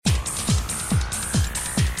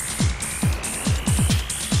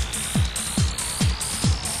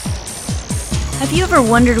Have you ever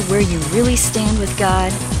wondered where you really stand with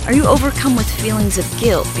God? Are you overcome with feelings of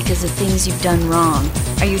guilt because of things you've done wrong?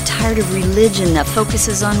 Are you tired of religion that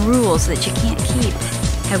focuses on rules that you can't keep?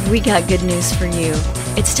 Have we got good news for you?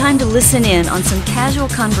 It's time to listen in on some casual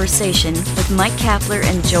conversation with Mike Kapler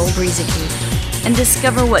and Joel Brueseke and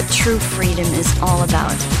discover what true freedom is all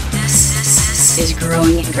about. This is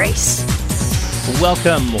Growing in Grace.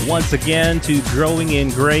 Welcome once again to Growing in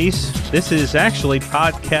Grace. This is actually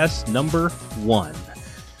podcast number 1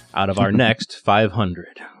 out of our next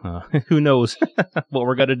 500. Who knows what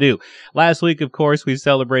we're going to do. Last week, of course, we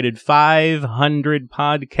celebrated 500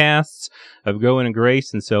 podcasts of Growing in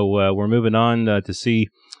Grace, and so we're moving on to see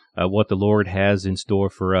what the Lord has in store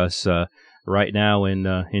for us right now and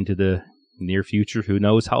into the near future. Who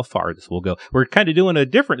knows how far this will go. We're kind of doing a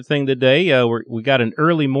different thing today. We got an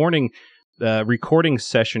early morning recording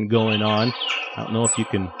session going on. I don't know if you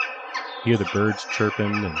can hear the birds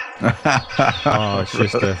chirping. And, it's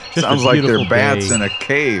just sounds a like they're bats day. in a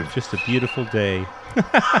cave. Just a beautiful day.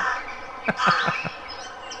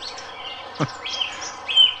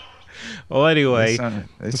 Well, anyway.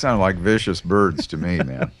 They sound like vicious birds to me,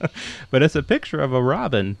 man. But it's a picture of a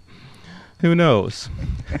robin. Who knows?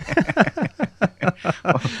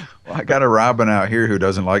 Well, I got a robin out here who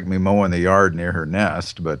doesn't like me mowing the yard near her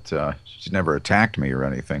nest, but she's never attacked me or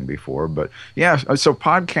anything before. But yeah, so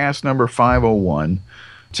podcast number 501.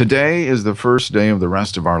 Today is the first day of the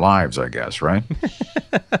rest of our lives, I guess, right?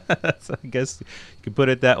 So I guess you could put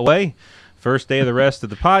it that way. First day of the rest of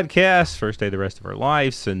the podcast, first day of the rest of our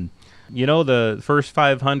lives. And, you know, the first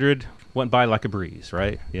 500 went by like a breeze,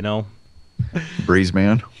 right? You know? Breeze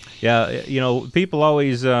man. Yeah, you know, people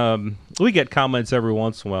always, we get comments every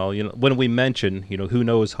once in a while, you know, when we mention, you know, who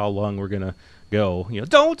knows how long we're going to go, you know,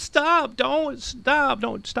 don't stop doing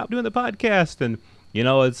the podcast. And, you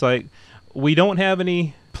know, it's like, we don't have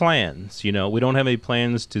any plans, you know, we don't have any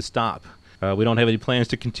plans to stop. We don't have any plans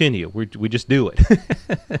to continue. We just do it.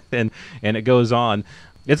 and it goes on.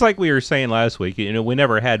 It's like we were saying last week, you know, we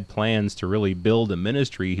never had plans to really build a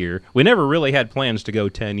ministry here. We never really had plans to go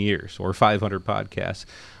 10 years or 500 podcasts.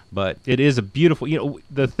 But it is a beautiful, you know,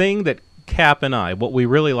 the thing that Cap and I, what we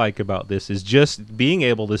really like about this is just being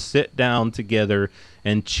able to sit down together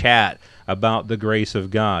and chat about the grace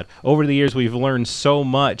of God. Over the years, we've learned so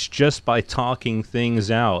much just by talking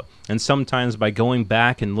things out. And sometimes by going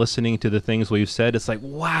back and listening to the things we've said, it's like,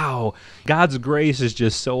 wow, God's grace is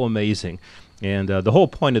just so amazing. And the whole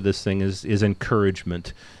point of this thing is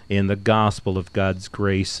encouragement in the gospel of God's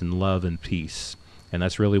grace and love and peace. And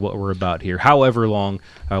that's really what we're about here, however long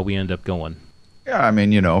we end up going. Yeah, I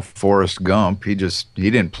mean, you know, Forrest Gump, he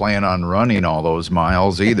didn't plan on running all those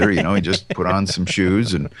miles either. You know, he just put on some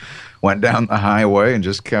shoes and went down the highway and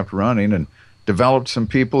just kept running and developed some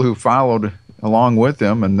people who followed along with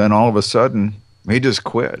him. And then all of a sudden, he just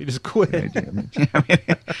quit. He just quit.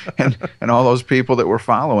 and all those people that were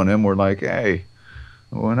following him were like, hey,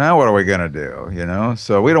 well, now what are we going to do? You know,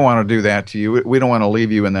 so we don't want to do that to you. We don't want to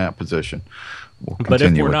leave you in that position. But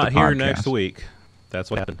if we're not here next week, that's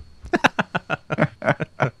what happened.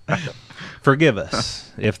 Forgive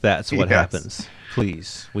us if that's what happens.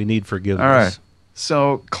 Please, we need forgiveness. All right.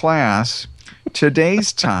 So, class,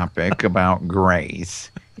 today's topic about grace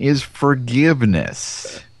is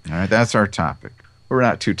forgiveness. All right, that's our topic. We're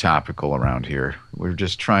not too topical around here. We're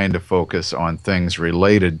just trying to focus on things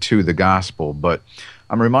related to the gospel. But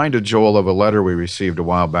I'm reminded, Joel, of a letter we received a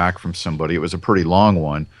while back from somebody. It was a pretty long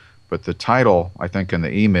one. But the title, I think, in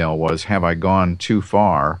the email was, Have I Gone Too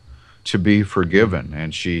Far to Be Forgiven?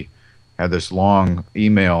 And she had this long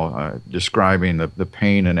email describing the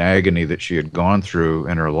pain and agony that she had gone through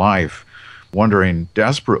in her life, wondering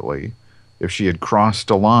desperately if she had crossed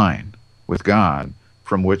a line with God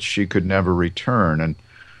from which she could never return. And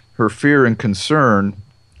her fear and concern,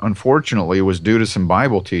 unfortunately, was due to some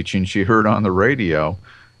Bible teaching she heard on the radio.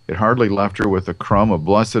 It hardly left her with a crumb of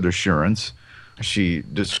blessed assurance. She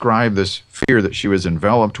described this fear that she was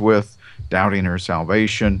enveloped with, doubting her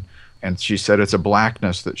salvation, and she said it's a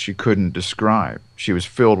blackness that she couldn't describe. She was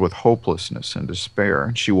filled with hopelessness and despair,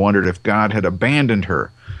 and she wondered if God had abandoned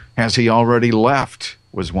her. Has he already left,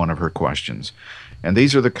 was one of her questions. And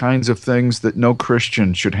these are the kinds of things that no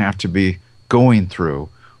Christian should have to be going through,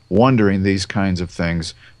 wondering these kinds of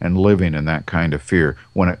things and living in that kind of fear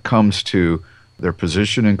when it comes to their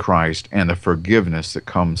position in Christ and the forgiveness that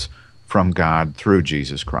comes from God through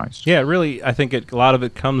Jesus Christ. Yeah, really, I think a lot of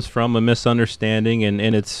it comes from a misunderstanding, and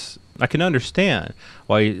it's I can understand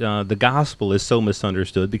why the gospel is so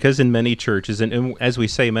misunderstood, because in many churches, and as we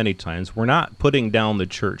say many times, we're not putting down the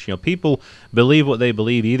church. People believe what they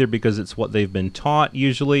believe either because it's what they've been taught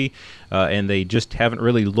usually, and they just haven't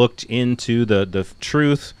really looked into the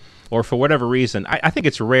truth, or for whatever reason. I think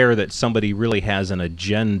it's rare that somebody really has an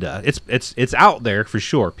agenda. It's out there for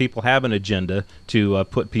sure. People have an agenda to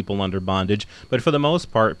put people under bondage, but for the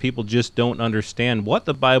most part, people just don't understand what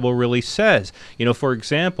the Bible really says. For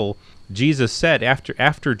example, Jesus said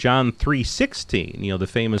after John 3:16, the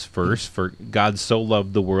famous verse, "For God so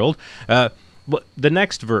loved the world." The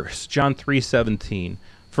next verse, John 3:17,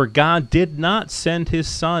 "For God did not send his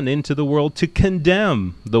Son into the world to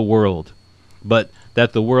condemn the world, but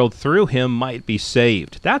that the world through him might be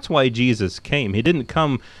saved." That's why Jesus came. He didn't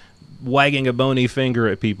come wagging a bony finger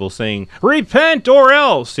at people saying, "Repent or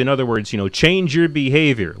else." In other words, change your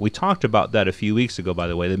behavior. We talked about that a few weeks ago, by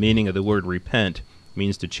the way. The meaning of the word repent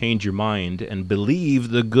means to change your mind and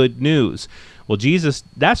believe the good news. Well, Jesus,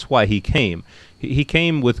 that's why he came. He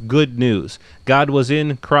came with good news. God was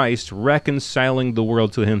in Christ reconciling the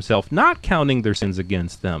world to himself, not counting their sins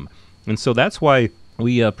against them. And so that's why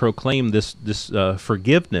we proclaim this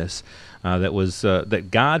forgiveness that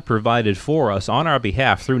God provided for us on our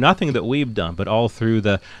behalf through nothing that we've done, but all through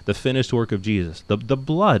the finished work of Jesus, the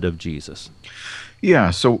blood of Jesus.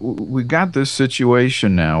 Yeah, so we got this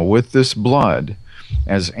situation now with this blood.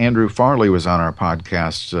 As Andrew Farley was on our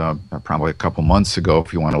podcast probably a couple months ago,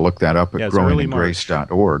 if you want to look that up at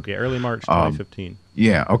growingingrace.org. Yeah, early March 2015.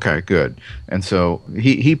 Yeah, okay, good. And so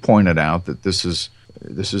he pointed out that this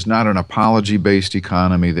is not an apology-based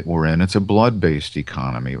economy that we're in. It's a blood-based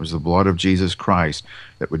economy. It was the blood of Jesus Christ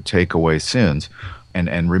that would take away sins.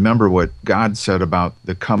 And remember what God said about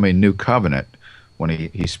the coming new covenant when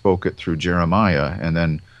he spoke it through Jeremiah, and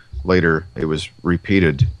then later it was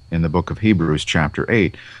repeated in the book of Hebrews chapter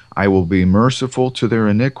 8. "I will be merciful to their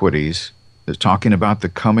iniquities." It's talking about the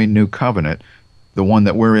coming new covenant, the one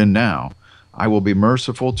that we're in now. "I will be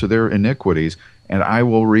merciful to their iniquities, and I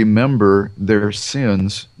will remember their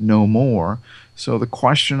sins no more." So the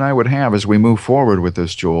question I would have as we move forward with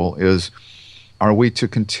this, Joel, is, are we to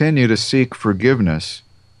continue to seek forgiveness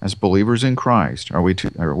as believers in Christ? Are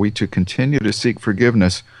we to continue to seek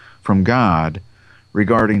forgiveness from God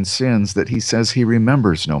regarding sins that he says he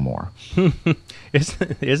remembers no more?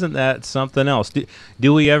 Isn't that something else?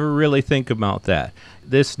 Do we ever really think about that?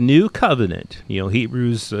 This new covenant,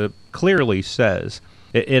 Hebrews clearly says,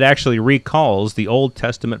 it actually recalls the Old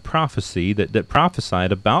Testament prophecy that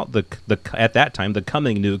prophesied about at that time the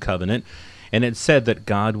coming new covenant, and it said that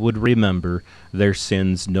God would remember their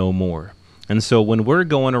sins no more. And so when we're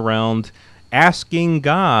going around asking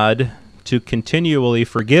God to continually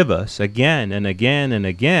forgive us again and again and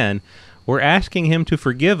again, we're asking him to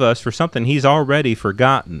forgive us for something he's already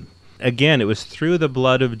forgotten. Again, it was through the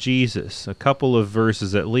blood of Jesus. A couple of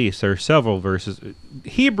verses at least, or several verses.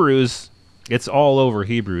 Hebrews, it's all over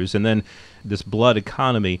Hebrews, and then this blood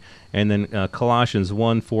economy, and then Colossians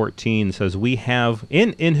 1:14 says, "We have,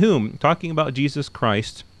 in whom," talking about Jesus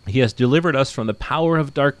Christ, "He has delivered us from the power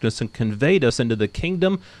of darkness and conveyed us into the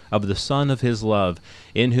kingdom of the Son of his love,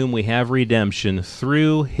 in whom we have redemption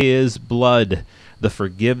through his blood, the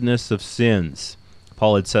forgiveness of sins."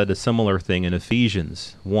 Paul had said a similar thing in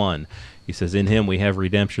Ephesians 1. He says, "In him we have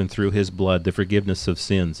redemption through his blood, the forgiveness of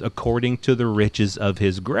sins, according to the riches of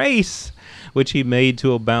his grace, which he made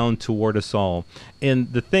to abound toward us all."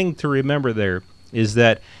 And the thing to remember there is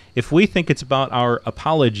that if we think it's about our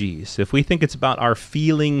apologies, if we think it's about our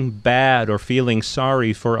feeling bad or feeling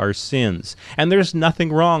sorry for our sins, and there's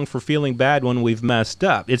nothing wrong for feeling bad when we've messed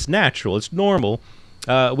up. It's natural. It's normal.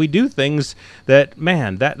 We do things that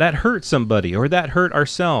hurt somebody, or that hurt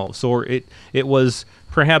ourselves, or it was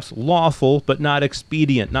perhaps lawful but not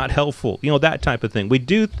expedient, not helpful, that type of thing. We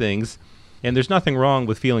do things, and there's nothing wrong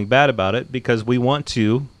with feeling bad about it because we want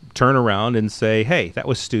to turn around and say, "Hey, that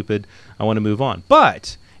was stupid. I want to move on."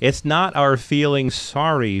 But it's not our feeling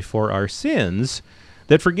sorry for our sins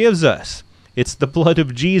that forgives us. It's the blood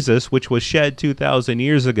of Jesus, which was shed 2,000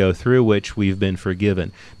 years ago, through which we've been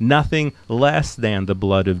forgiven. Nothing less than the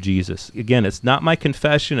blood of Jesus. Again, it's not my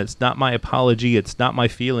confession. It's not my apology. It's not my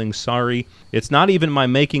feeling sorry. It's not even my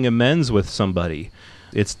making amends with somebody.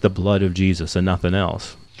 It's the blood of Jesus and nothing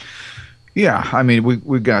else. Yeah, I mean,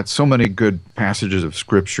 we've got so many good passages of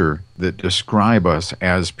Scripture that describe us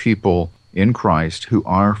as people in Christ who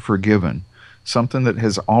are forgiven. Something that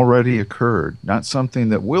has already occurred, not something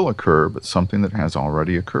that will occur, but something that has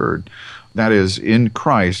already occurred. That is, in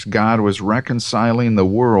Christ, God was reconciling the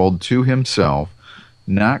world to himself,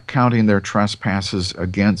 not counting their trespasses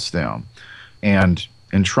against them. And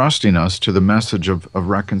entrusting us to the message of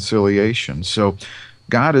reconciliation. So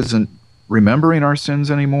God isn't remembering our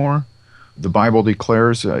sins anymore. The Bible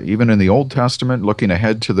declares, even in the Old Testament, looking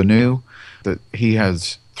ahead to the New, that he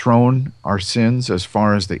has thrown our sins as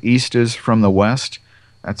far as the east is from the west.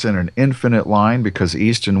 That's in an infinite line because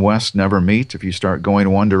east and west never meet. If you start going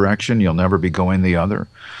one direction, you'll never be going the other.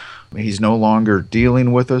 He's no longer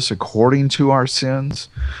dealing with us according to our sins.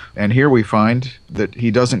 And here we find that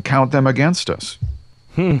he doesn't count them against us.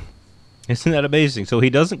 Isn't that amazing? So he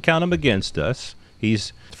doesn't count them against us.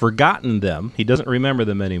 He's forgotten them. He doesn't remember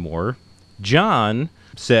them anymore. John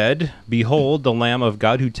said, "Behold, the Lamb of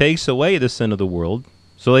God who takes away the sin of the world."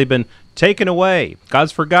 So they've been taken away.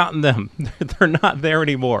 God's forgotten them. They're not there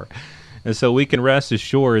anymore. And so we can rest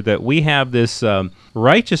assured that we have this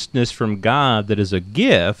righteousness from God that is a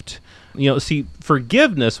gift. See,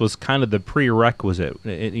 forgiveness was kind of the prerequisite.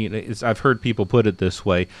 I've heard people put it this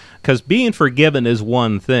way, because being forgiven is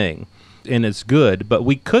one thing, and it's good, but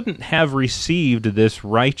we couldn't have received this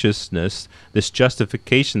righteousness, this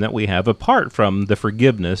justification that we have apart from the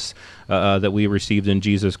forgiveness that we received in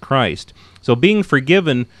Jesus Christ. So being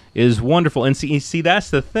forgiven is wonderful. And see, that's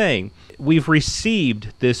the thing. We've received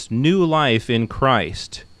this new life in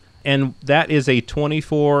Christ, and that is a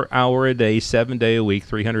 24-hour-a-day, 7-day-a-week,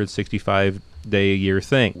 365-day-a-year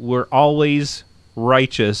thing. We're always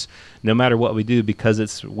righteous no matter what we do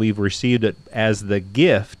because we've received it as the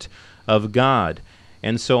gift of God.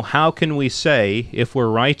 And so how can we say, if we're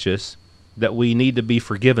righteous, that we need to be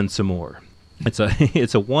forgiven some more? It's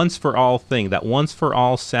a once-for-all thing. That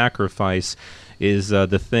once-for-all sacrifice is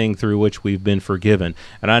the thing through which we've been forgiven.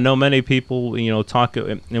 And I know many people, talk,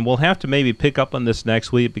 and we'll have to maybe pick up on this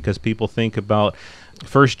next week because people think about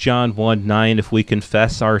 1 John 1:9, if we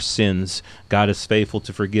confess our sins, God is faithful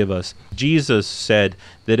to forgive us. Jesus said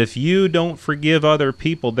that if you don't forgive other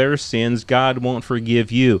people their sins, God won't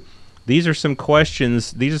forgive you. These are some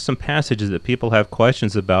questions, these are some passages that people have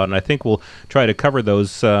questions about, and I think we'll try to cover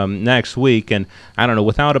those next week. And I don't know,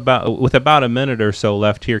 with about a minute or so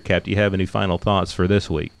left here, Cap, do you have any final thoughts for this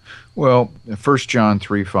week? Well, 1 John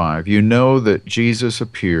 3:5, you know that Jesus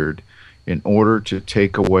appeared in order to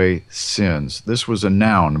take away sins. This was a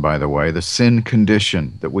noun, by the way, the sin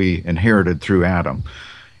condition that we inherited through Adam.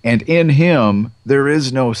 And in him, there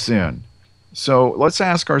is no sin. So let's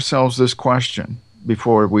ask ourselves this question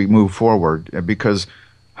before we move forward, because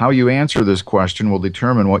how you answer this question will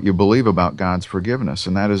determine what you believe about God's forgiveness,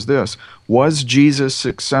 and that is this: was Jesus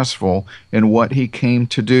successful in what he came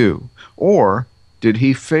to do, or did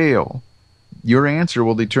he fail? Your answer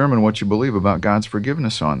will determine what you believe about God's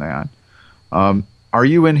forgiveness on that. Are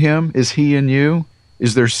you in him? Is he in you?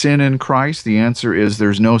 Is there sin in Christ? The answer is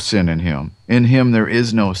there's no sin in him. In him there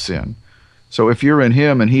is no sin. So if you're in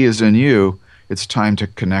him and he is in you, it's time to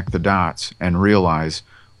connect the dots and realize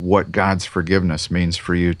what God's forgiveness means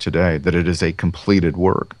for you today, that it is a completed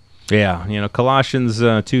work. Yeah, Colossians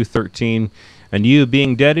 2:13, and you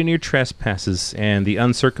being dead in your trespasses and the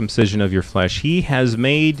uncircumcision of your flesh, he has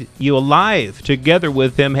made you alive together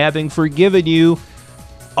with him, having forgiven you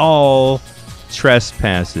all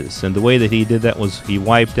trespasses. And the way that he did that was he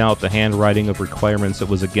wiped out the handwriting of requirements that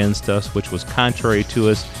was against us, which was contrary to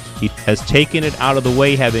us. He has taken it out of the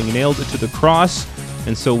way, having nailed it to the cross,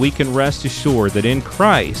 and so we can rest assured that in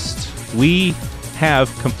Christ we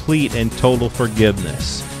have complete and total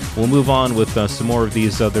forgiveness. We'll move on with some more of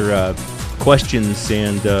these other questions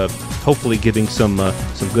and hopefully giving some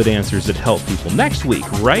good answers that help people next week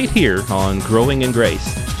right here on Growing in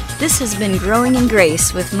Grace. This has been Growing in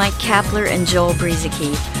Grace with Mike Kapler and Joel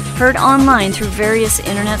Brizicki, heard online through various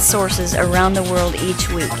internet sources around the world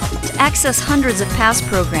each week. To access hundreds of past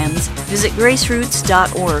programs, visit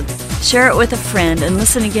graceroots.org. Share it with a friend and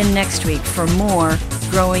listen again next week for more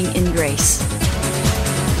Growing in Grace.